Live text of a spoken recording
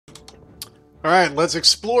Alright, let's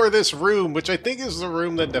explore this room, which I think is the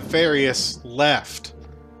room that Nefarious left.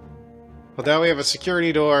 Well, now we have a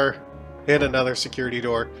security door and another security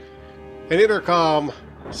door. An intercom,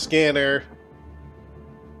 scanner,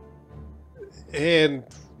 and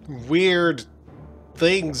weird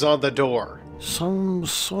things on the door. Some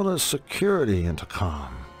sort of security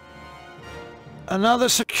intercom. Another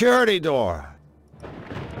security door.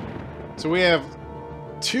 So we have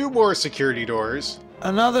 2 more security doors.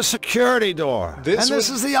 Another security door. This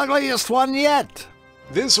is the ugliest one yet.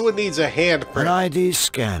 This one needs a handprint. An ID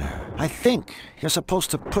scanner. I think you're supposed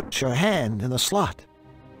to put your hand in the slot.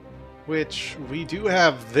 Which, we do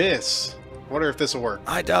have this. Wonder if this will work.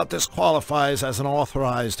 I doubt this qualifies as an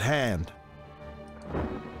authorized hand.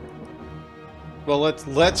 Well,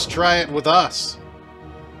 let's try it with us.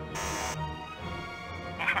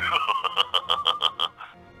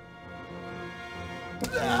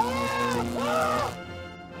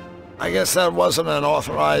 I guess that wasn't an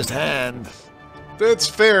authorized hand. That's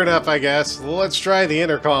fair enough, I guess. Let's try the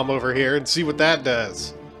intercom over here and see what that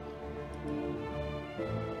does.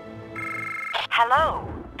 Hello,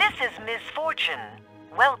 this is Ms. Fortune.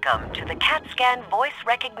 Welcome to the CAT scan voice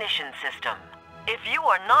recognition system. If you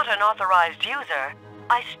are not an authorized user,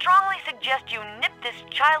 I strongly suggest you nip this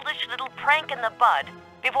childish little prank in the bud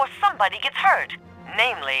before somebody gets hurt,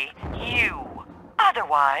 namely you.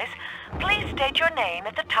 Otherwise, please state your name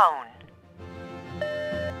at the tone.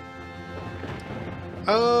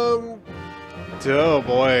 Oh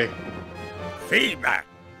boy. Feedback.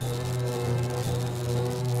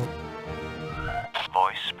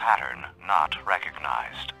 Voice pattern not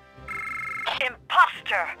recognized.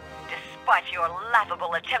 Imposter! Despite your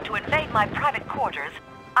laughable attempt to invade my private quarters,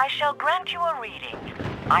 I shall grant you a reading.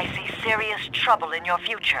 I see serious trouble in your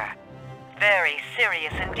future. Very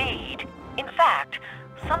serious indeed. In fact,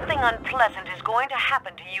 something unpleasant is going to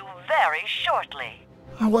happen to you very shortly.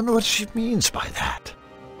 I wonder what she means by that.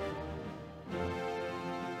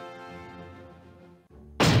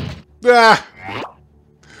 Ah!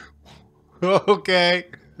 Okay.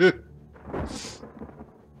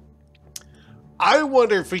 I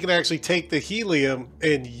wonder if we can actually take the helium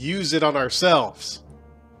and use it on ourselves.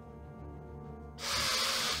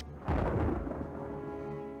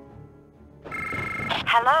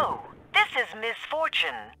 Hello, this is Ms.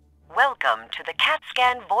 Fortune. Welcome to the CAT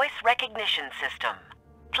scan voice recognition system.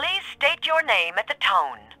 Please state your name at the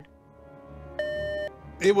tone.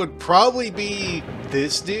 It would probably be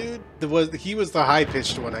this dude. He was the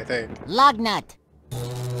high-pitched one, I think. Lognut.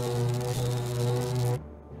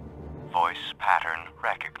 Voice pattern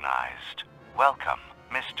recognized. Welcome,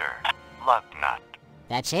 Mr. Lugnut.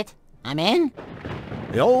 That's it? I'm in?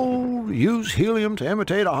 The old use helium to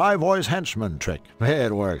imitate a high-voice henchman trick.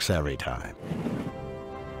 It works every time.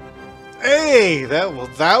 Hey, that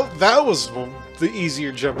was the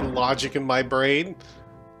easier jumping logic in my brain.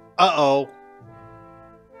 Uh-oh.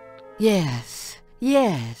 Yes,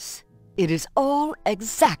 yes. It is all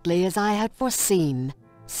exactly as I had foreseen.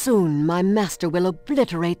 Soon my master will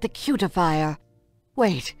obliterate the Cutopia.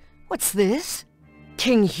 Wait, what's this?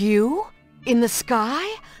 King Hugh? In the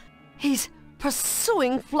sky? He's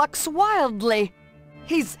pursuing Flux wildly.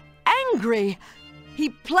 He's angry. He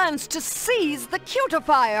plans to seize the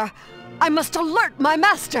Cutopia. I must alert my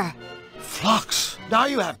master. Flux, now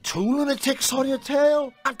you have 2 lunatics on your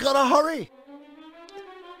tail? I've got to hurry.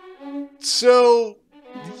 So,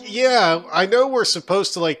 yeah, I know we're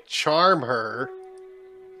supposed to, like, charm her.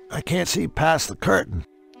 I can't see past the curtain.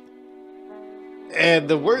 And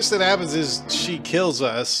the worst that happens is she kills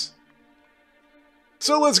us.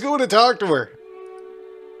 So let's go to talk to her.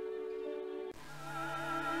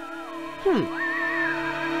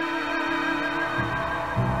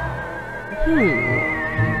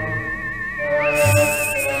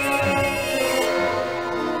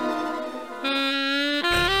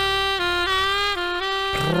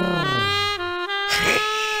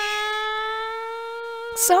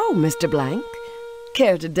 So, Mr. Blank,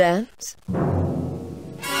 care to dance?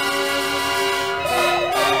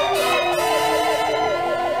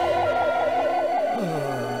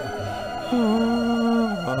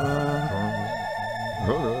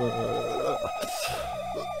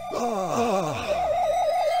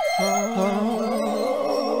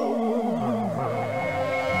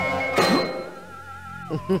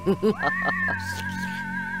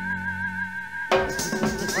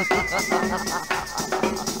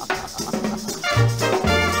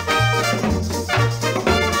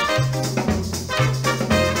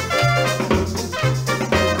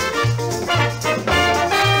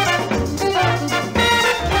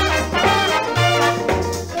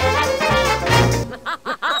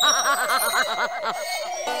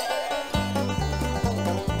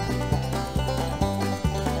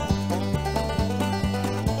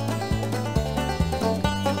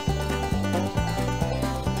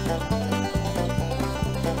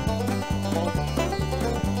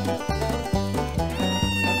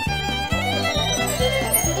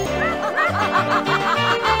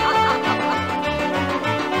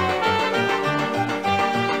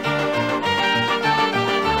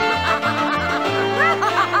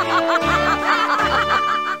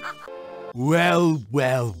 Well,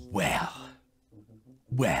 well, well.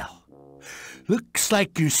 Well, looks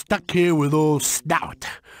like you're stuck here with old Snout.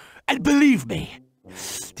 And believe me,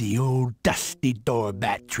 the old dusty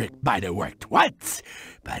doormat trick might have worked once,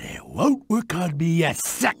 but it won't work on me a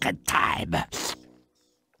second time.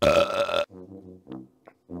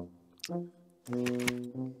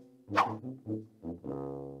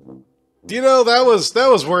 You know, that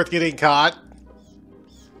was worth getting caught.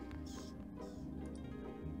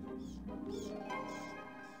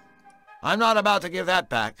 I'm not about to give that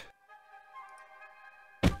back.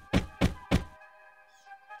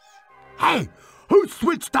 Hey, who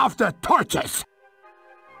switched off the torches?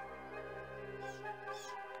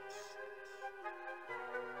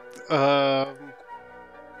 How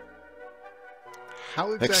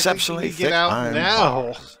exactly Exceptionally can you get thick out iron now?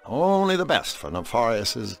 bars. Only the best for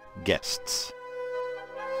Nefarious' guests.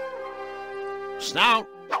 Snout!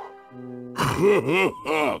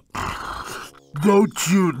 Don't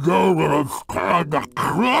you know when it's time to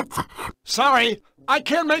quit? Sorry, I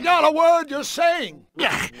can't make out a word you're saying.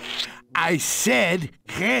 I said,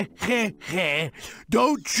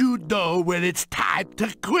 don't you know when it's time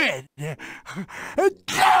to quit?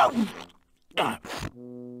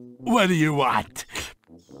 What do you want?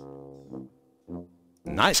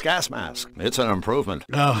 Nice gas mask. It's an improvement.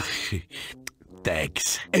 Oh,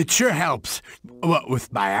 thanks. It sure helps. What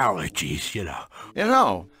with my allergies, you know. You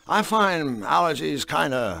know, I find allergies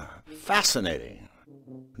kind of fascinating.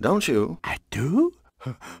 Don't you? I do?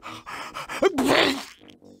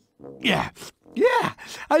 Yeah,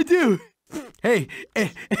 I do. Hey, and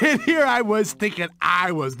here I was thinking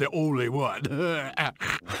I was the only one.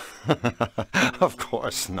 Of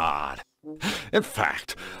course not. In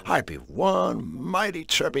fact, I'd be one mighty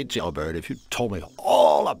chirpy jailbird if you told me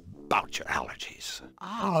all about your allergies.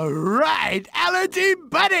 All right, allergy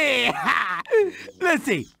buddy. Let's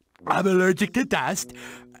see. I'm allergic to dust,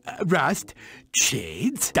 rust,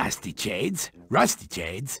 chains, dusty chains, rusty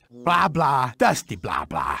chains, blah, blah, dusty, blah,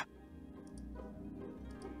 blah.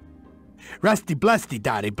 Rusty, blusty,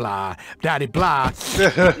 dotty, blah, blah.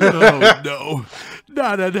 Oh, no.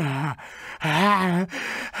 Da.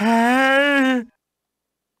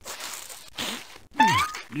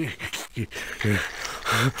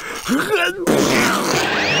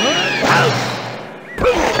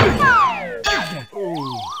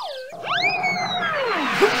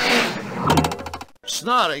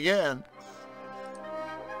 Snot again.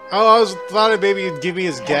 Oh, thought maybe he'd give me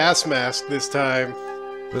his gas mask this time.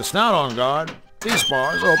 With Snout on guard, these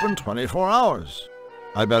bars open 24 hours.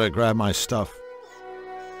 I better grab my stuff.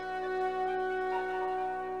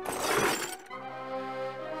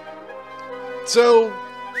 So,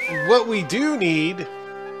 what we do need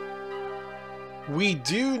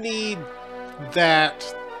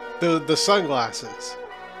that the sunglasses.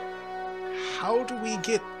 How do we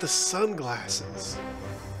get the sunglasses?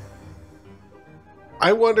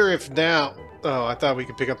 I wonder if now... Oh, I thought we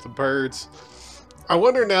could pick up the birds. I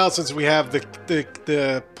wonder now, since we have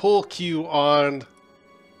the pull cue on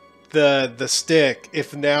the stick,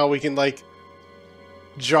 if now we can, like,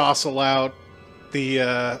 jostle out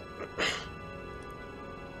the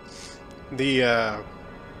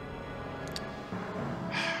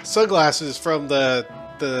sunglasses from the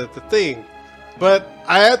thing. But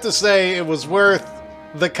I have to say, it was worth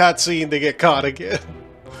the cutscene to get caught again.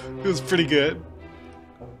 It was pretty good.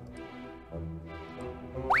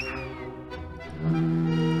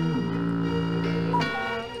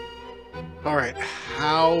 Alright,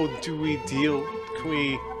 how do we deal... Can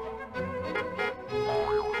we...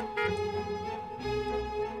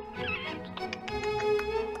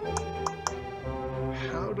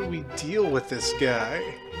 How do we deal with this guy?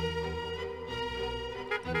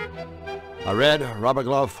 A red rubber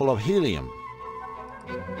glove full of helium.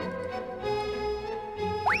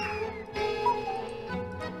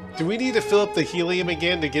 Do we need to fill up the helium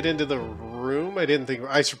again to get into the room? I didn't think...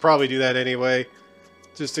 I should probably do that anyway.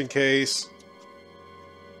 Just in case.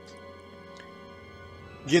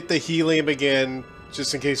 Get the helium again,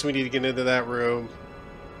 just in case we need to get into that room.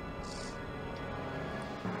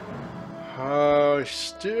 I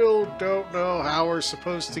still don't know how we're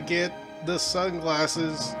supposed to get the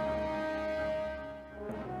sunglasses.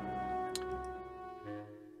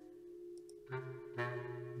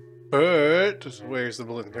 But, where's the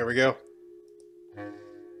balloon? There we go.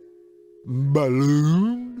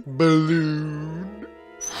 Balloon? Balloon.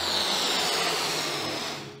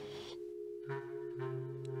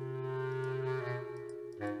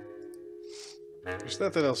 There's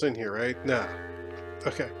nothing else in here, right? No.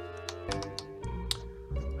 Okay.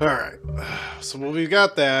 Alright. So we've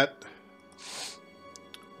got that.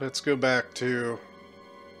 Let's go back to...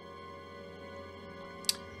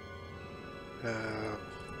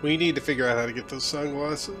 We need to figure out how to get those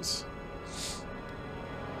sunglasses.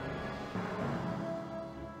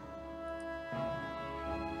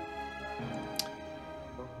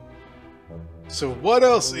 So what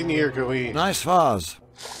else in here can we... Nice vase.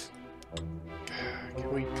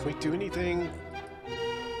 Can we do anything?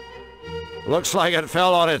 Looks like it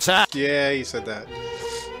fell on its ass. Yeah, he said that.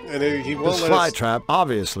 And he won't This let fly us... trap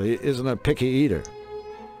obviously isn't a picky eater.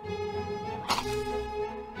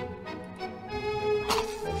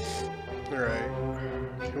 Alright.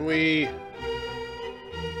 Can we...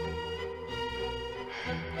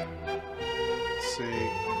 Let's see.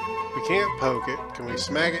 We can't poke it. Can we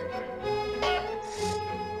smack it?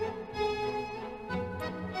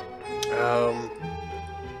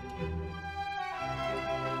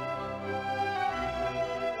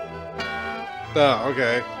 Oh,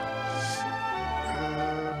 okay.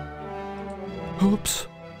 Oops.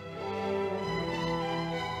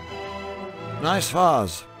 Nice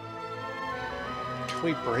vase. Can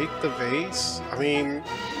we break the vase? I mean...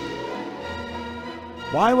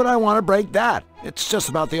 Why would I want to break that? It's just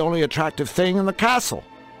about the only attractive thing in the castle.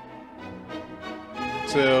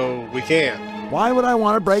 So, we can't. Why would I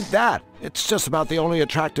want to break that? It's just about the only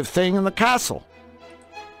attractive thing in the castle.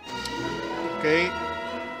 Okay.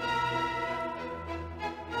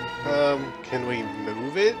 Can we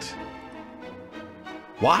move it?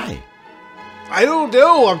 Why? I don't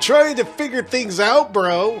know. I'm trying to figure things out,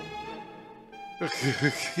 bro.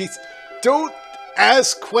 Don't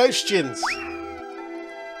ask questions.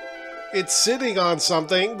 It's sitting on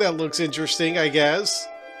something that looks interesting, I guess.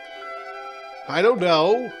 I don't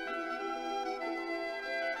know.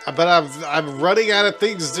 But I'm running out of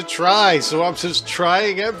things to try, so I'm just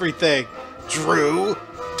trying everything. Drew,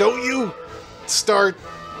 don't you start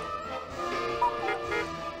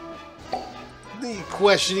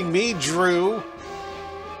questioning me, Drew.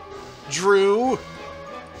 Drew.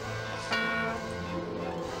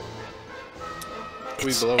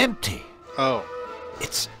 It's empty. Oh.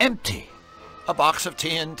 It's empty. A box of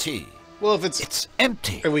TNT. Well, if it's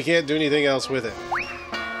empty. And we can't do anything else with it.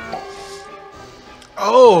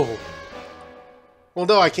 Oh! Well,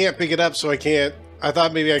 no, I can't pick it up, so I can't... I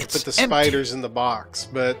thought maybe I could put the spiders in the box,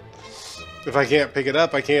 but if I can't pick it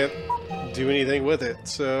up, I can't do anything with it,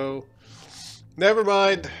 so... Never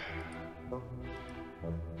mind.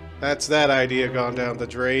 That's that idea gone down the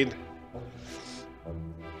drain.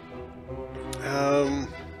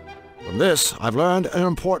 From this, I've learned an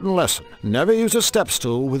important lesson. Never use a step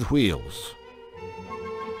stool with wheels.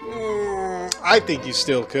 I think you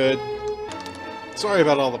still could. Sorry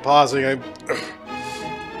about all the pausing. I'm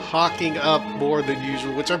hawking up more than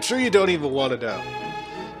usual, which I'm sure you don't even want to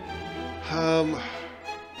know.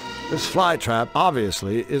 This fly trap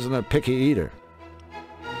obviously isn't a picky eater.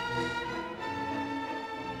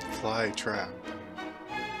 Fly trap.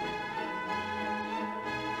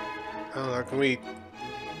 Oh, can we...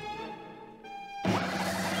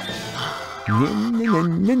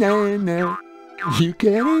 No. You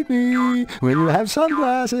can't eat me when you have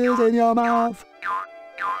sunglasses in your mouth.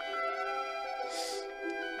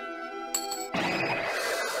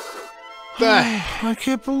 I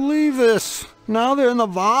can't believe this. Now they're in the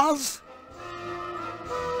vase?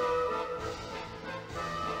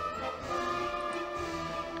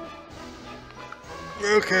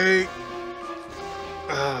 Okay.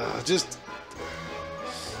 Just...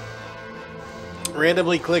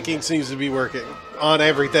 randomly clicking seems to be working on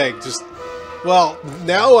everything. Just... Well,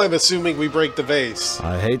 now I'm assuming we break the vase.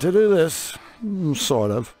 I hate to do this.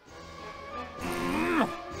 Sort of.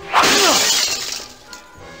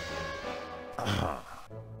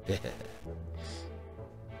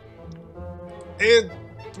 And...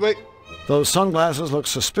 Wait... Those sunglasses look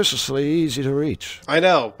suspiciously easy to reach. I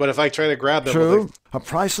know, but if I try to grab them... True, a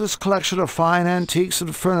priceless collection of fine antiques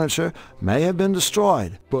and furniture may have been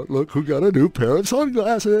destroyed. But look who got a new pair of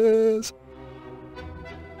sunglasses!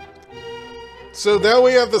 So now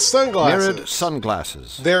we have the sunglasses. Mirrored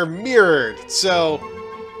sunglasses. They're mirrored, so...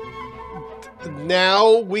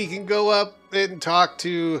 Now we can go up and talk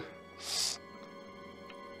to...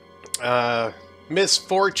 Miss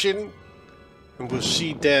Fortune. And will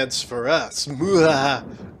she dance for us? Mwah,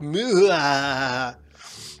 mwah.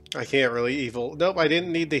 I can't really evil. Nope, I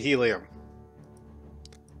didn't need the helium.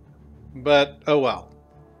 But, oh well.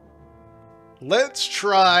 Let's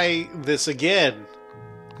try this again.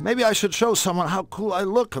 Maybe I should show someone how cool I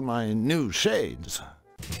look in my new shades.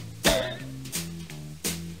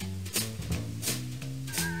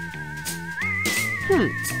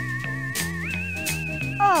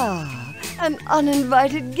 Ah, an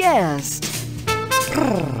uninvited guest.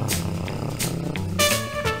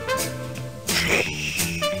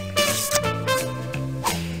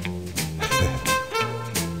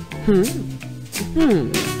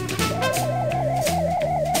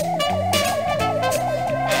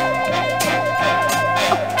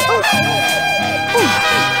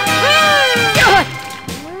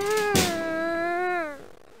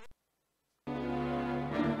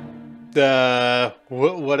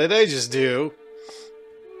 What did I just do?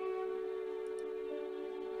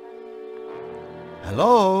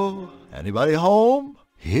 Hello? Anybody home?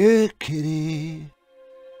 Here, kitty.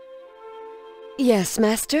 Yes,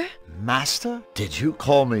 Master? Master? Did you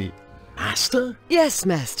call me Master? Yes,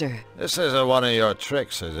 Master. This isn't one of your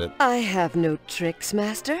tricks, is it? I have no tricks,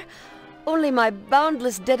 Master. Only my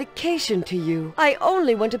boundless dedication to you. I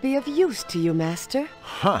only want to be of use to you, Master.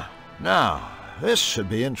 Huh. Now, this should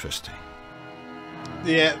be interesting.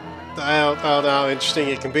 Yeah, I don't know how interesting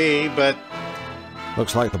it can be, but...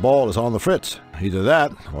 Looks like the ball is on the fritz. Either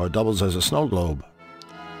that, or it doubles as a snow globe.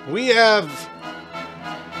 We have...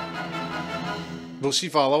 Will she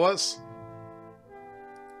follow us?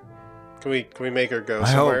 Can we make her go I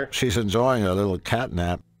somewhere? hope she's enjoying her little cat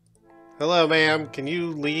nap. Hello, ma'am. Can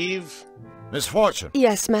you leave? Misfortune,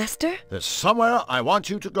 Yes, Master? there's somewhere I want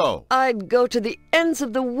you to go. I'd go to the ends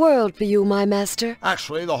of the world for you, my Master.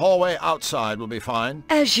 Actually, the hallway outside will be fine.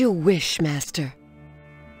 As you wish, Master.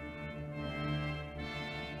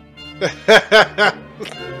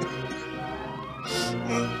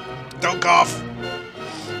 Don't cough.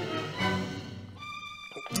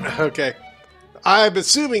 Okay. I'm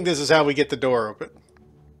assuming this is how we get the door open.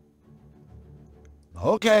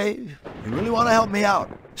 Okay, you really want to help me out?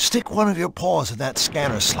 Stick one of your paws in that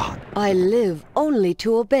scanner slot. I live only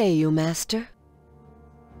to obey you, Master.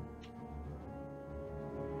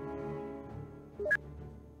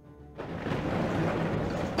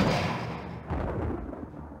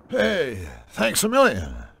 Hey, thanks a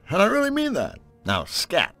million. And I really mean that. Now,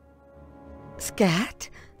 scat. Scat?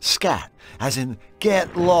 Scat, as in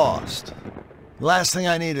get lost. Last thing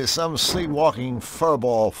I need is some sleepwalking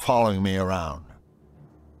furball following me around.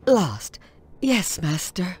 Lost. Yes,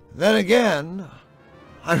 Master. Then again,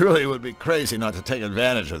 I really would be crazy not to take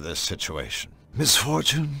advantage of this situation.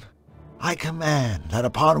 Misfortune, I command that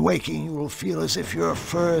upon waking you will feel as if your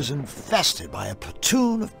fur is infested by a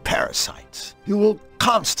platoon of parasites. You will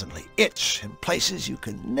constantly itch in places you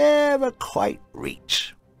can never quite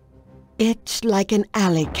reach. Itch like an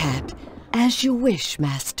alley cat. As you wish,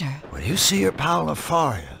 Master. When you see your pal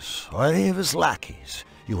Nefarious or any of his lackeys,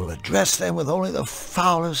 you will address them with only the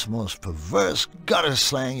foulest, most perverse gutter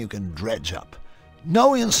slang you can dredge up.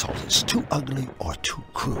 No insult is too ugly or too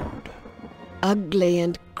crude. Ugly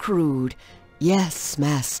and crude. Yes,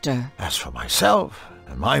 Master. As for myself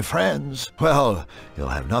and my friends, well, you'll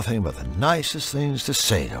have nothing but the nicest things to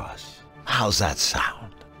say to us. How's that sound?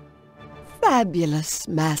 Fabulous,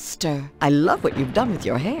 Master. I love what you've done with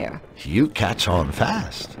your hair. You catch on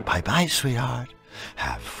fast. Bye-bye, sweetheart.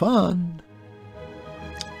 Have fun.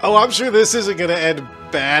 Oh, I'm sure this isn't going to end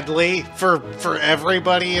badly for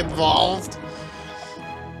everybody involved.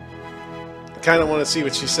 I kind of want to see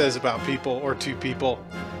what she says about people, or two people.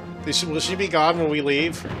 Will she be gone when we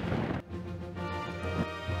leave?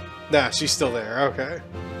 Nah, she's still there. Okay.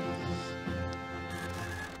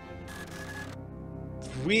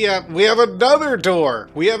 We have another door.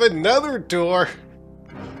 We have another door,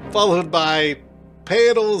 followed by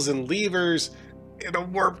panels and levers and a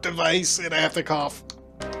warp device, and I have to cough.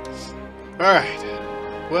 All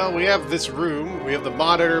right. Well, we have this room. We have the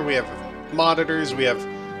monitor. We have monitors. We have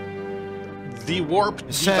the warp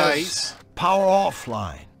device. Says power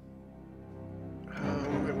offline.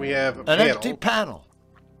 And we have a An panel, empty panel.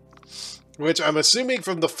 which I'm assuming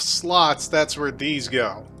from the slots, that's where these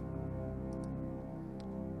go.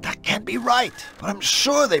 That can't be right, but I'm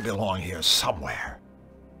sure they belong here somewhere.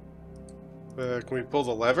 Can we pull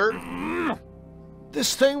the lever?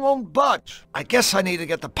 This thing won't budge. I guess I need to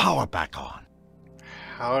get the power back on.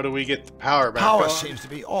 How do we get the power back Power on? seems to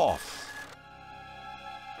be off.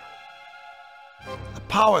 The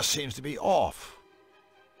power seems to be off.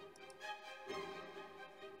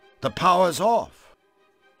 The power's off.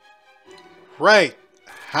 Right.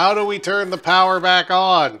 How do we turn the power back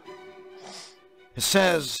on? It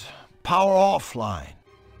says power offline.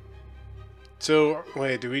 So,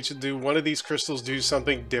 wait, do one of these crystals do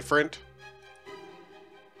something different?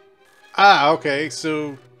 Ah, okay,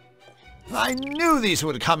 so I knew these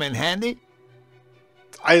would come in handy.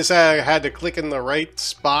 I just had to click in the right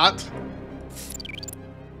spot.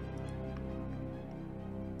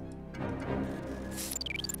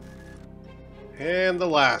 And the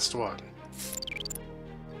last one.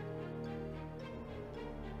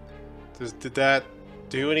 Did that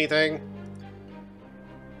do anything?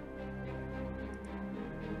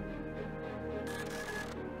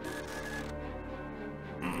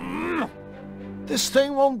 This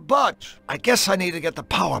thing won't budge. I guess I need to get the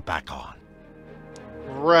power back on.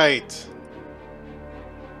 Right.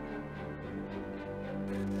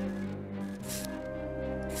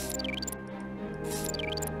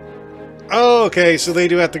 Oh, okay, so they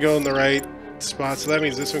do have to go in the right spot, so that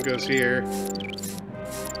means this one goes here.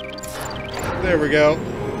 There we go.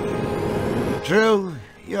 Drew,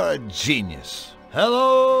 you're a genius.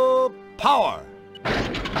 Hello, power.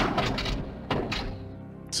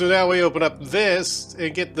 So now we open up this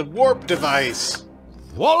and get the warp device.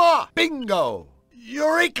 Voila! Bingo!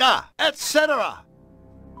 Eureka! Etc.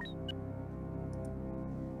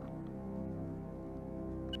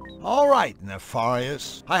 All right,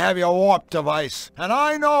 Nefarious. I have your warp device, and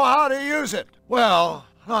I know how to use it. Well,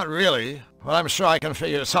 not really, but I'm sure I can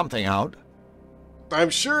figure something out. I'm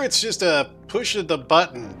sure it's just a push of the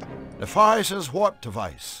button. Nefarious's warp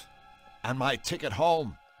device, and my ticket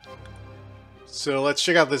home. So let's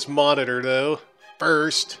check out this monitor, though.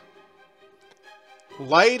 First,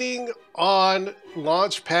 lighting on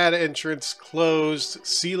launch pad entrance closed,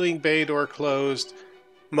 ceiling bay door closed,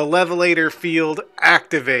 malevolator field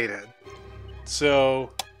activated.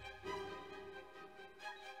 So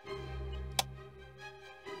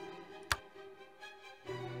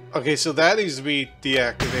okay, so that needs to be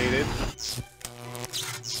deactivated.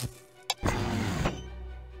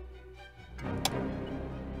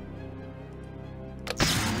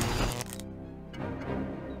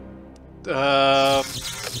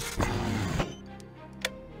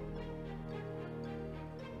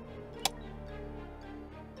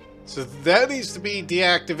 So that needs to be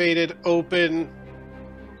deactivated. Open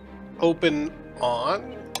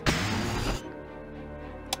on.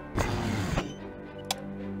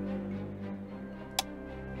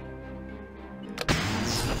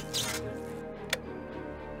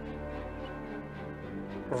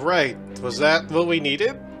 Right. Was that what we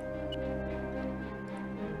needed?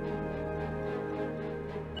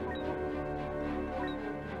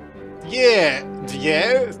 Yeah.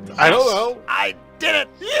 I don't know. I did it!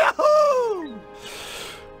 Yahoo!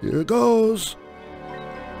 Here goes.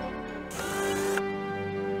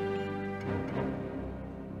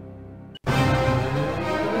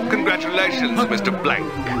 Congratulations, Mr. Blank.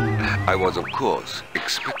 I was, of course,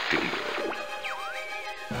 expecting you.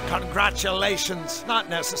 Congratulations, not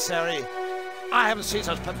necessary. I haven't seen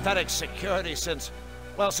such pathetic security since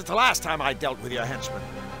the last time I dealt with your henchmen.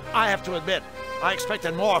 I have to admit, I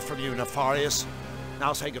expected more from you, Nefarious.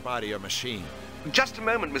 Now say goodbye to your machine. Just a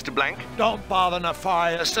moment, Mr. Blank. Don't bother,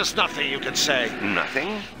 Nefarious. There's nothing you can say.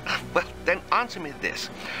 Nothing? Well, then answer me this.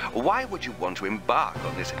 Why would you want to embark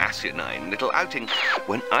on this asinine little outing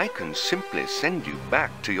when I can simply send you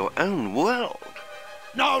back to your own world?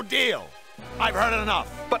 No deal. I've heard enough.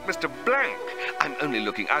 But, Mr. Blank, I'm only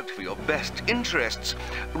looking out for your best interests.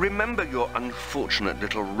 Remember your unfortunate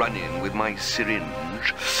little run-in with my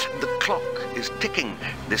syringe? The clock is ticking.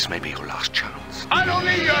 This may be your last chance. I don't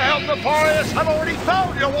need your help, Nefarious. I've already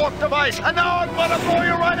found your warp device, and now I'm gonna blow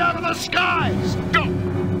you right out of the skies. Stop!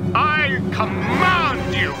 I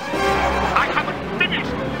command you! I haven't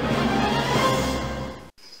finished!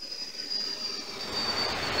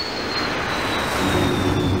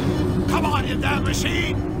 Come on, you damn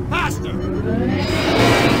machine! Faster!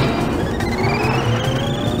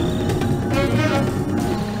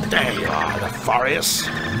 There you are, Nefarious.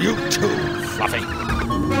 You too, Fluffy.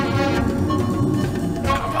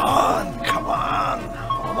 Come on.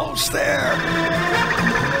 Almost there.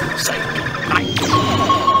 Say goodnight.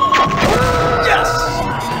 Yes!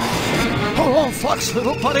 Hold on, Flux,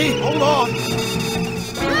 little buddy. Hold on.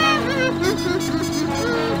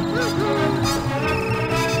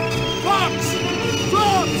 Flux!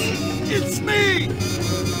 It's me!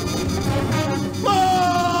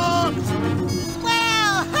 Flux!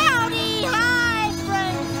 Well, howdy, hi,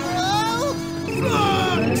 friend crew.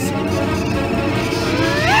 Flux!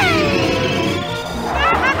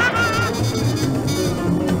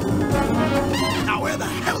 Now where the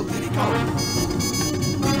hell did he go?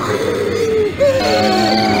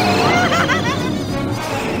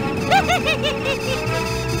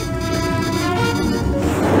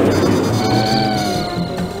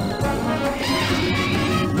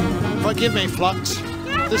 Forgive me, Flux.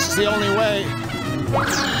 This is the only way.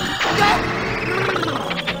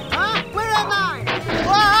 Huh? Where am I?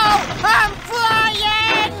 Whoa! I'm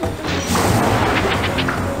flying!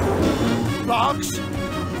 Flux?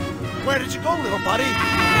 Where did you go, little buddy?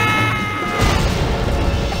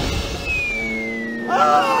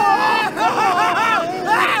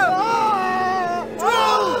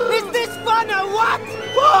 Is this fun or what?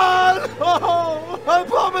 Fun! Oh, I'm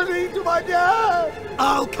promising to my dad.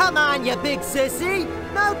 Oh, come on, you big sissy.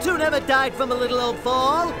 No Toon ever died from a little old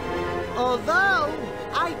fall. Although,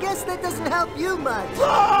 I guess that doesn't help you much.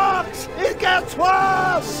 Flux! It gets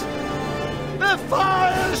worse! The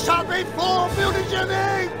fire shot me full of mutagen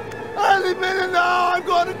ink! Any minute now, I'm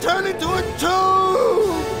going to turn into a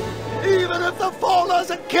tube! Even if the fall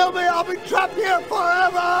doesn't kill me, I'll be trapped here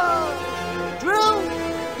forever! Drill,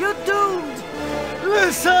 you're doomed.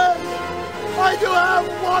 Listen! I do have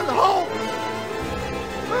one hope!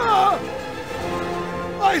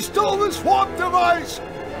 I stole this swamp device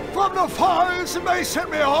from the forest. It may send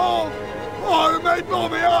me home, or it may blow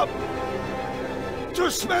me up. To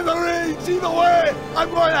smithereens, either way, I'm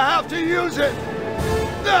going to have to use it.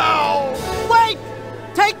 Now! Wait!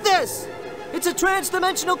 Take this! It's a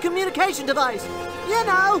trans-dimensional communication device. You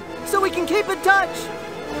know, so we can keep in touch.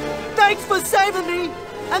 Thanks for saving me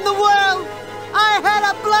and the world. I had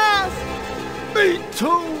a blast! Me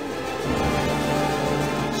too!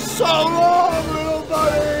 So long, little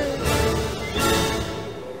buddy!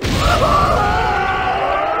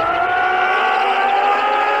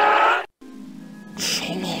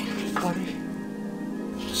 So long, little buddy.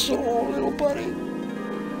 So long, little buddy.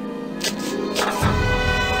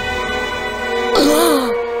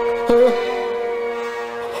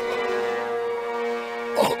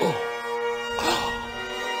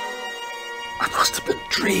 I must have been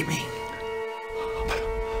dreaming.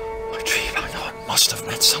 My dream, I know it must have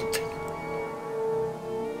meant something.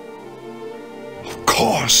 Of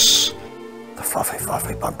course. The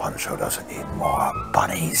Fluffy Bun Show doesn't need more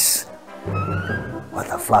bunnies. What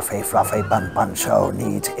the Fluffy Bun Show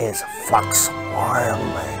needs is Flux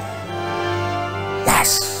Wildly.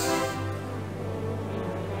 Yes!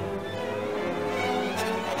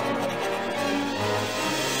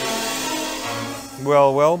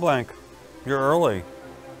 Well, Blank. You're early.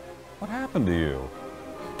 What happened to you?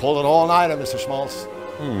 Pulled an all-nighter, Mr. Schmaltz.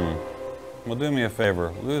 Well, do me a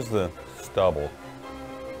favor. Lose the stubble.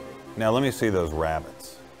 Now, let me see those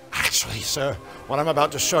rabbits. Actually, sir, what I'm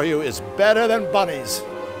about to show you is better than bunnies.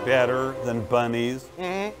 Better than bunnies?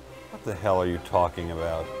 What the hell are you talking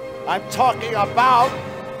about? I'm talking about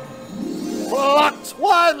Flux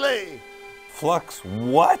Wildly. Flux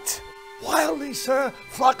what? Wildly, sir.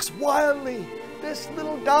 Flux Wildly. This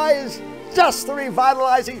little guy is just the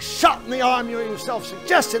revitalizing shot in the arm you yourself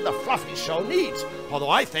suggested the Fluffy Show needs. Although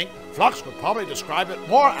I think Flux would probably describe it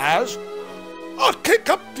more as a kick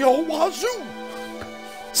up the old wazoo.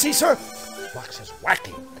 See, sir, Flux is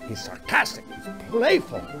wacky. He's sarcastic. He's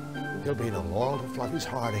playful. He'll be the Laurel to Fluffy's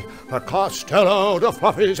Hardy, the Costello to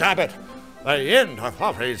Fluffy's Abbott, the yin to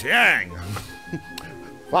Fluffy's yang.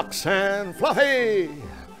 Flux and Fluffy,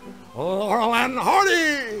 Laurel and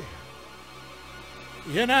Hardy.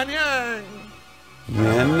 Yin and yang.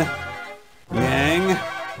 Yin? Yang?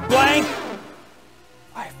 Blank!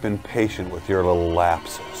 I've been patient with your little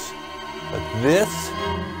lapses. But this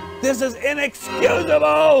is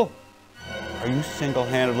inexcusable! Are you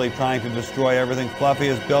single-handedly trying to destroy everything Fluffy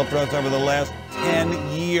has built for us over the last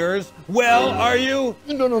 10 years? Well, are you?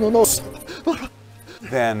 No.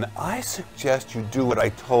 Then I suggest you do what I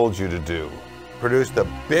told you to do. Produce the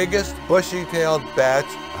biggest bushy-tailed batch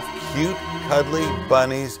of cute, cuddly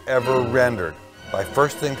bunnies ever rendered by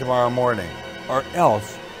first thing tomorrow morning. Or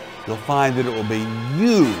else you'll find that it will be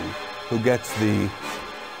you who gets the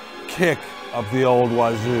kick of the old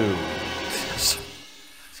wazoo. Yes.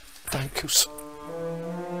 Thank you, sir.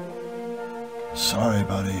 Sorry,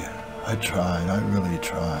 buddy. I tried. I really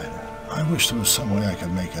tried. I wish there was some way I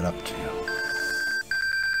could make it up to you.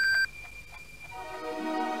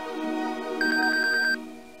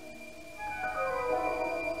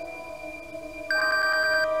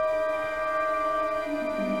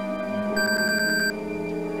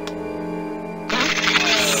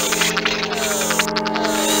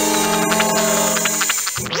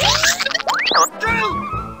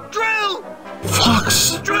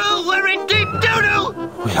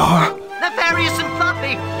 We are? Nefarious and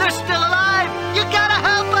Fluffy, they're still alive! You gotta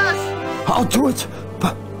help us! I'll do it!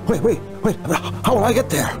 But wait. How will I get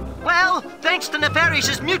there? Well, thanks to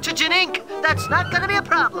Nefarious's mutagen ink, that's not gonna be a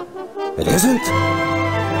problem. It isn't?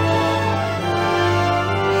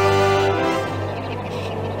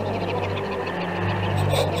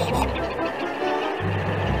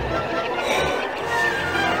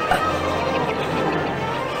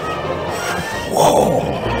 Whoa!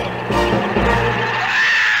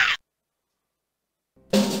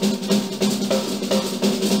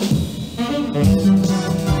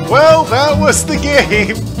 Well, that was the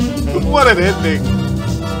game! What an ending!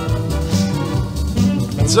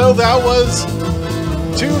 So that was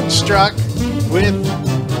Toonstruck with,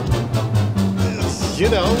 you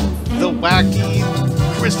know, the wacky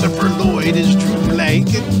Christopher Lloyd as Drew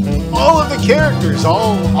Blank, and all of the characters,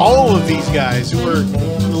 all of these guys who are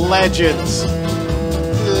legends.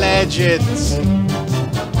 Legends.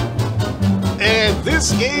 And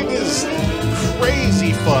this game is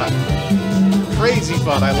crazy fun. Crazy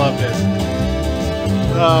fun. I loved it.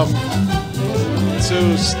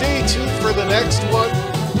 So stay tuned for the next one,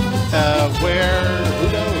 where, who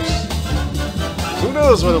knows? Who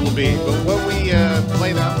knows what it'll be, but when we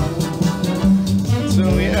play that one. So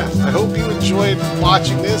yeah, I hope you enjoyed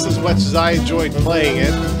watching this as much as I enjoyed playing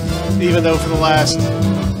it, even though for the last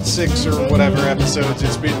 6 or whatever episodes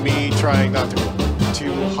it's been me trying not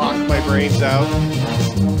to hawk my brains out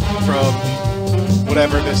from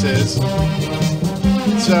whatever this is.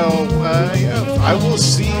 So yeah, I will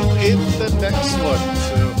see you in the next one.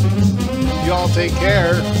 So y'all take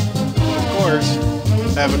care. Of course,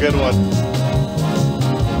 have a good one.